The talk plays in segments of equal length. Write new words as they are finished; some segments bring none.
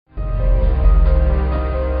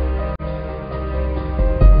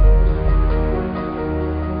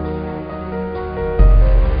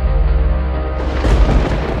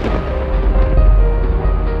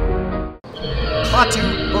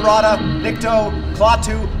Barada, Nikto,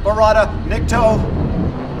 Klaatu, Barada, Nikto.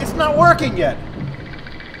 It's not working yet.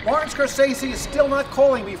 Martin Scorsese is still not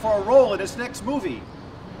calling me for a role in his next movie.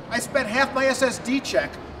 I spent half my SSD check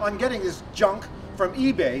on getting this junk from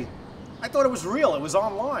eBay. I thought it was real, it was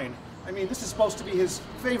online. I mean, this is supposed to be his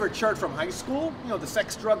favorite shirt from high school. You know, the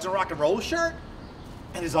sex, drugs, and rock and roll shirt.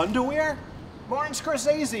 And his underwear? Martin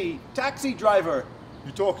Scorsese, taxi driver.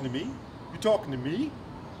 You talking to me? You talking to me?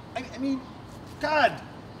 I mean, God,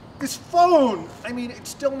 this phone, I mean, it's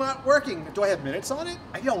still not working. Do I have minutes on it?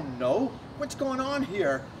 I don't know. What's going on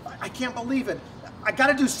here? I can't believe it. I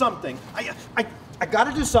gotta do something. I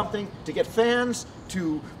gotta do something to get fans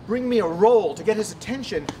to bring me a role, to get his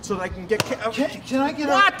attention so that I can get... Can I get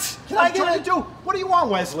what? Can I get trying to do? What do you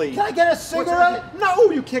want, Wesley? Can I get a cigarette?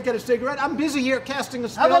 No, you can't get a cigarette. I'm busy here casting a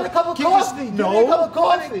spell. How about a cup of coffee? No. Give me a cup of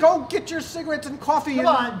coffee. Go get your cigarettes and coffee. Come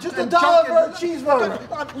on, just $1 for a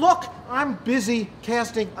cheeseburger. Look, I'm busy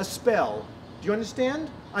casting a spell. Do you understand?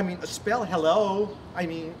 I mean, a spell, hello. I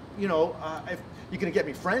mean, you know, if you're gonna get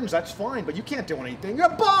me friends, that's fine, but you can't do anything. You're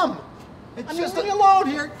a bum. I'm just leave me alone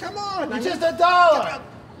here. Come on. It's just $1.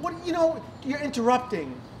 What, you know, you're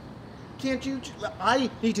interrupting. Can't you? I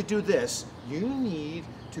need to do this. You need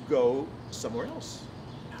to go somewhere else.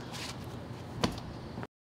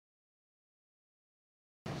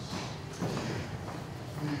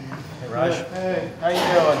 Hey, Raj. Hey, how you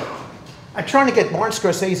doing? I'm trying to get Martin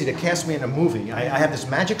Scorsese to cast me in a movie. I have this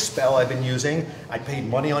magic spell I've been using. I paid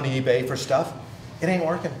money on eBay for stuff. It ain't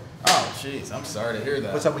working. Oh, jeez, I'm sorry to hear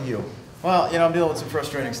that. What's up with you? Well, you know, I'm dealing with some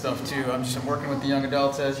frustrating stuff too. I'm working with the young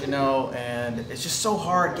adults, as you know, and it's just so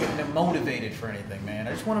hard getting them motivated for anything, man.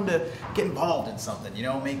 I just want them to get involved in something, you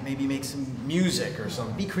know, maybe make some music or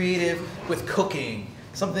something. Be creative with cooking,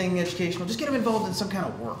 something educational. Just get them involved in some kind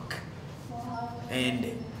of work. And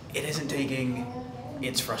it isn't taking.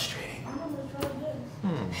 It's frustrating.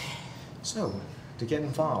 So, to get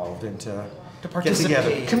involved and to participate, get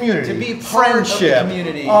together, community, to be part friendship, of the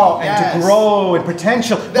community. Oh, and yes. to grow and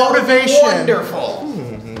potential, That motivation. would be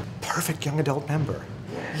wonderful. Perfect young adult member.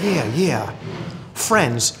 Yeah.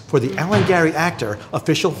 Friends for the Alan Gary Actor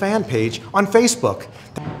official fan page on Facebook.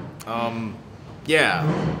 Yeah,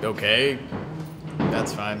 okay.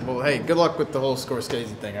 That's fine. Well, hey, good luck with the whole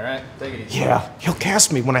Scorsese thing, all right? Take it easy. Yeah, he'll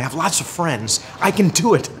cast me when I have lots of friends. I can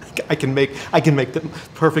do it. I can make the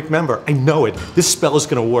perfect member. I know it. This spell is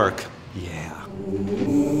gonna work. Yeah.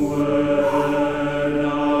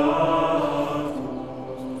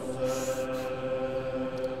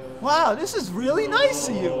 Wow, this is really nice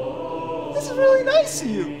of you. This is really nice of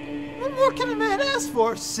you. What more can a man ask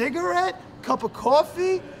for? A cigarette, cup of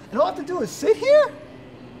coffee, and all I have to do is sit here?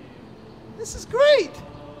 This is great.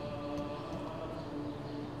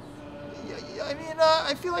 I mean,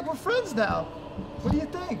 I feel like we're friends now. What do you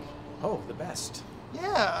think? Oh, the best.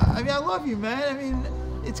 Yeah, I mean, I love you, man. I mean,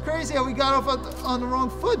 it's crazy how we got off on the wrong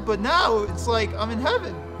foot, but now it's like I'm in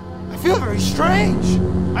heaven. I feel very strange.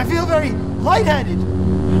 I feel very lightheaded.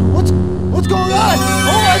 What's going on?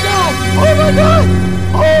 Oh my God! Oh my God!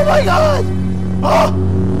 Oh my God! Oh,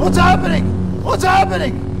 what's happening? What's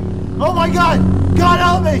happening? Oh my God! God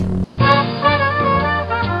help me!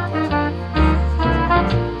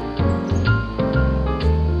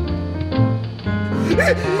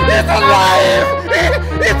 It's alive!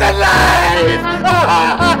 It's alive!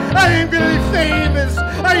 I am gonna be famous!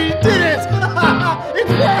 I did it!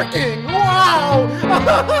 It's working! Wow!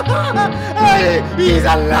 He's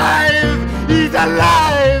alive! He's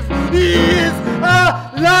alive! He is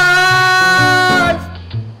alive!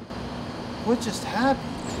 What just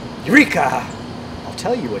happened? Eureka! I'll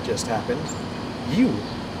tell you what just happened. You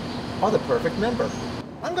are the perfect member.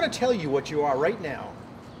 I'm gonna tell you what you are right now.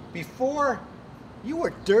 Before, you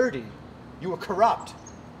were dirty. You were corrupt.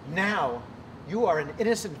 Now, you are an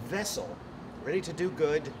innocent vessel, ready to do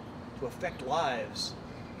good, to affect lives.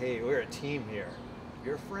 Hey, we're a team here.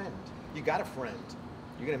 You're a friend. You got a friend.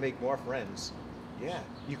 You're gonna make more friends. Yeah,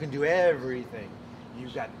 you can do everything. You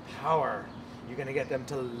got power. You're gonna get them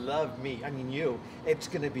to love me. I mean you. It's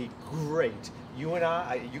gonna be great. You and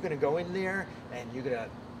you're gonna go in there and you're gonna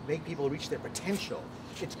make people reach their potential.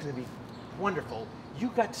 It's gonna be wonderful. You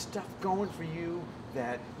got stuff going for you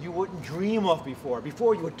that you wouldn't dream of before.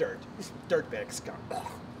 Before you were dirt. This dirtbag scum.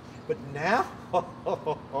 But now,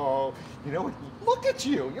 you know, look at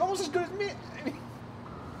you. You're almost as good as me. I mean,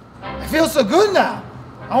 I feel so good now.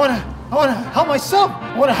 I wanna help myself.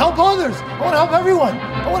 I wanna help others. I wanna help everyone.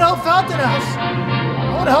 I wanna help Fountain House.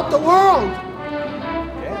 I wanna help the world.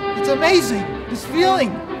 yeah. It's amazing. This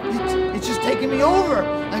feeling, it's just taking me over.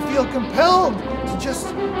 I feel compelled to just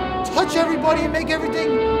touch everybody and make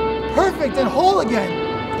everything perfect and whole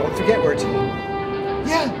again. Don't forget we're a team.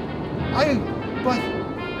 Yeah, but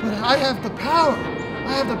I have the power.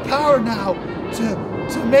 I have the power now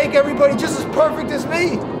to make everybody just as perfect as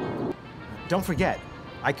me. Don't forget,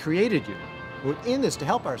 I created you. We're in this to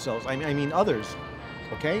help ourselves. I mean others,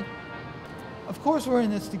 okay? Of course we're in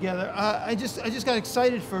this together. I just got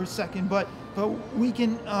excited for a second, but we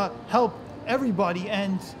can help everybody,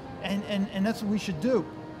 and that's what we should do.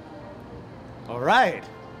 All right.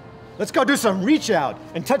 Let's go do some reach out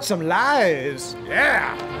and touch some lives.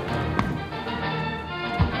 Yeah.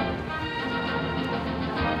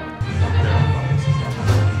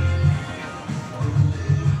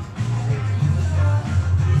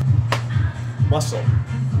 Muscle,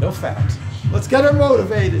 no fat. Let's get her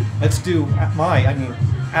motivated. Let's do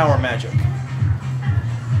our magic.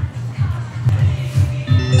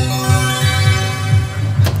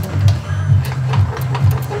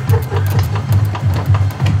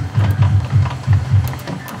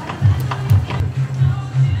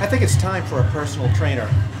 I think it's time for a personal trainer.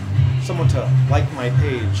 Someone to like my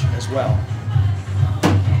page as well.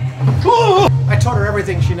 I taught her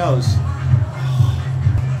everything she knows.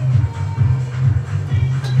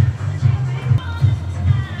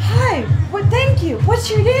 Hi, well, thank you. What's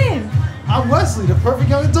your name? I'm Wesley, the perfect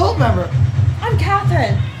young adult member. I'm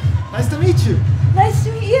Catherine. Nice to meet you. Nice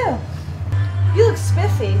to meet you. You look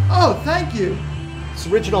spiffy. Oh, thank you. It's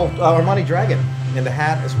original Armani Dragon in the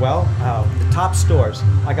hat as well. The top stores.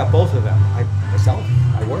 I got both of them. Myself,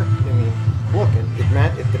 I work. I mean, look,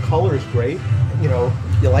 the color is great. You know,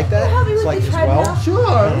 you like that? Can you help me It's with like the as treadmill? well.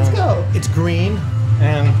 Sure, let's go. It's green,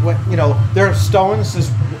 and there are stones.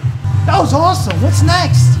 That was awesome. What's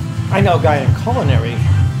next? I know a guy in culinary.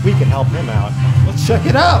 We can help him out. Let's check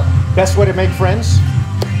it out. Best way to make friends?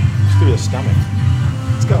 Just through the stomach.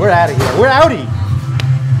 Let's go. We're out of here. We're outie.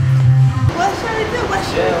 What should we do? What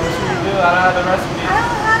should we do? What should we do? I don't have the recipe. I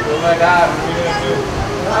don't have Oh my God, what are we gonna do?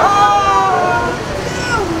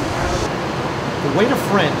 The way to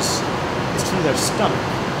friends is through their stomach.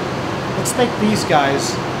 Let's make these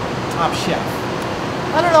guys top chef.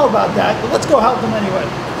 I don't know about that, but let's go help them anyway.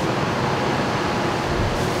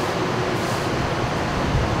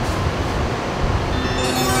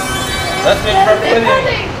 Let's make bread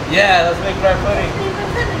pudding. Yeah, let's make bread pudding.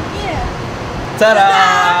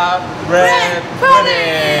 Ta-da! Bread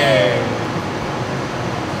pudding.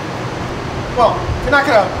 Well, if you're not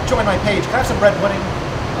gonna join my page, can I have some bread pudding?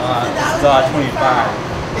 $1.25.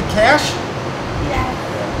 In cash? Yeah.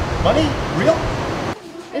 Money? Real?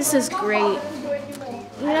 This is great.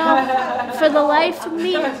 You know, for the life of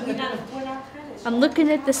me, I'm looking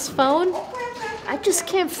at this phone. I just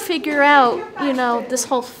can't figure out, this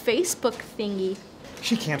whole Facebook thingy.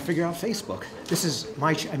 She can't figure out Facebook. This is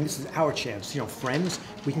this is our chance. Friends,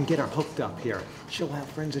 we can get her hooked up here. She'll have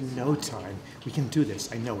friends in no time. We can do this.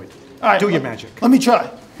 I know it. All right, do your magic. Let me try.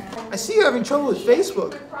 I see you're having trouble with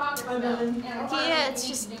Facebook. Yeah, it's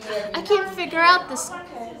just, I can't figure out this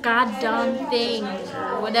goddamn thing,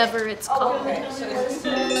 or whatever it's called.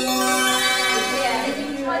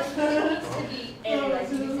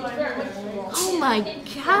 Oh my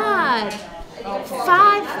God!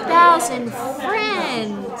 5,000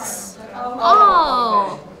 friends!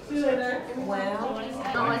 Oh!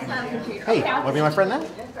 Hey, want to be my friend now?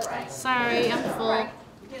 Sorry, I'm full.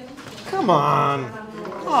 Come on.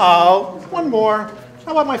 Oh, one more.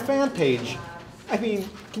 How about my fan page? I mean,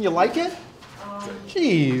 can you like it?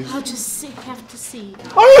 Jeez. I'll just have to see.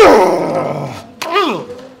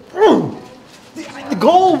 The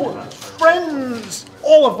goal, friends,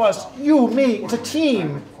 all of us, you, me, it's a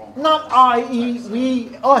team. Not I,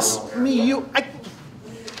 we, us, me, you.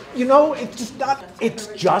 It's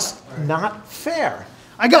just not fair.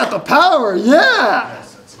 I got the power, yeah!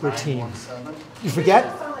 We're a team. You forget?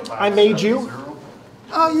 I made you.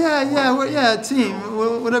 Oh, yeah, team,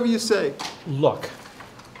 whatever you say. Look,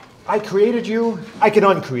 I created you. I can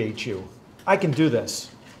uncreate you. I can do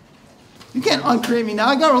this. You can't uncreate me now.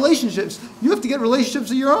 I got relationships. You have to get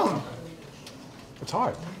relationships of your own. It's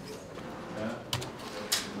hard.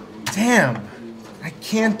 Damn, I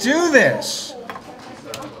can't do this.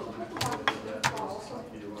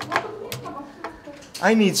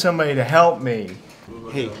 I need somebody to help me.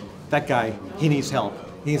 Hey, that guy, he needs help.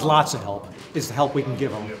 He needs lots of help. It's the help we can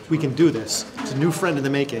give him. We can do this. It's a new friend in the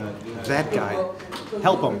making. That guy.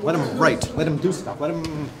 Help him. Let him write. Let him do stuff. Let him...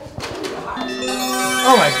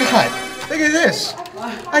 Oh my God, look at this.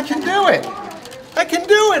 I can do it. I can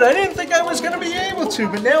do it. I didn't think I was going to be able to,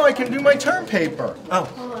 but now I can do my term paper. Oh,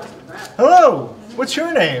 hello. What's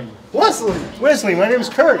your name? Wesley. Wesley, my name's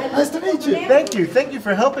Kurt. Nice to meet you. Thank you. Thank you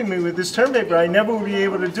for helping me with this term paper. I never would be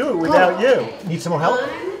able to do it without you. Need some more help?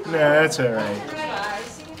 No, that's all right.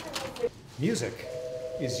 Music.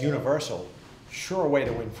 is universal. Sure way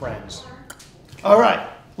to win friends. All right,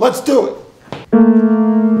 let's do it.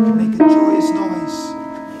 Make a joyous noise.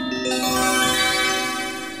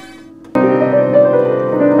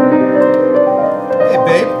 Hey,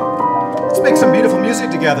 babe. Let's make some beautiful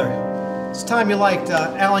music together. It's time you liked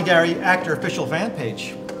Alan Gary Actor Official Fan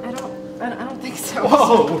Page. I don't think so.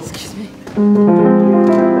 Whoa! Excuse me.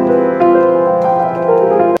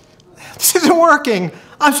 This isn't working.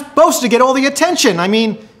 I'm supposed to get all the attention. I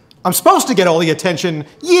mean, I'm supposed to get all the attention.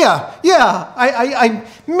 Yeah,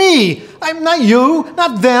 me. I'm not you,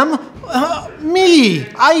 not them. Me.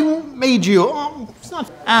 I made you. It's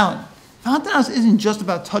not. Alan, Fountain House isn't just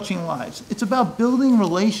about touching lives. It's about building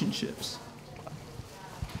relationships.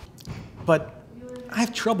 But I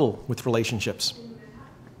have trouble with relationships.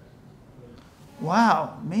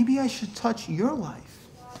 Wow, maybe I should touch your life.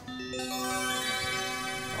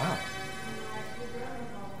 Wow.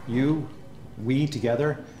 You, we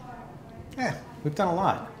together. Yeah, we've done a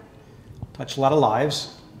lot. Touched a lot of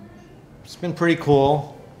lives. It's been pretty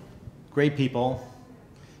cool. Great people.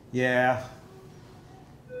 Yeah.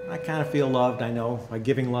 I kind of feel loved, I know. By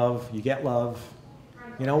giving love, you get love.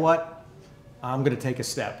 You know what? I'm going to take a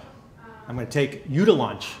step. I'm going to take you to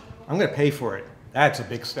lunch. I'm going to pay for it. That's a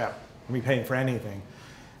big step. I'm going to be paying for anything.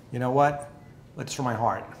 You know what? That's from my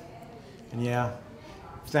heart. And yeah,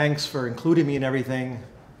 thanks for including me in everything.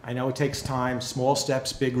 I know it takes time, small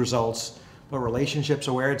steps, big results, but relationships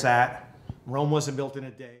are where it's at. Rome wasn't built in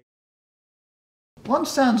a day. Lunch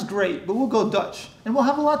sounds great, but we'll go Dutch, and we'll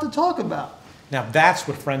have a lot to talk about. Now that's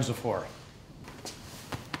what friends are for.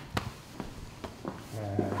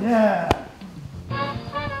 Yeah.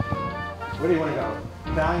 Where do you want to go?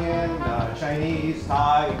 Italian, Chinese,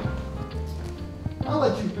 Thai? I'll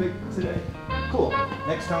let you pick today. Cool.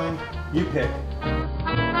 Next time, you pick.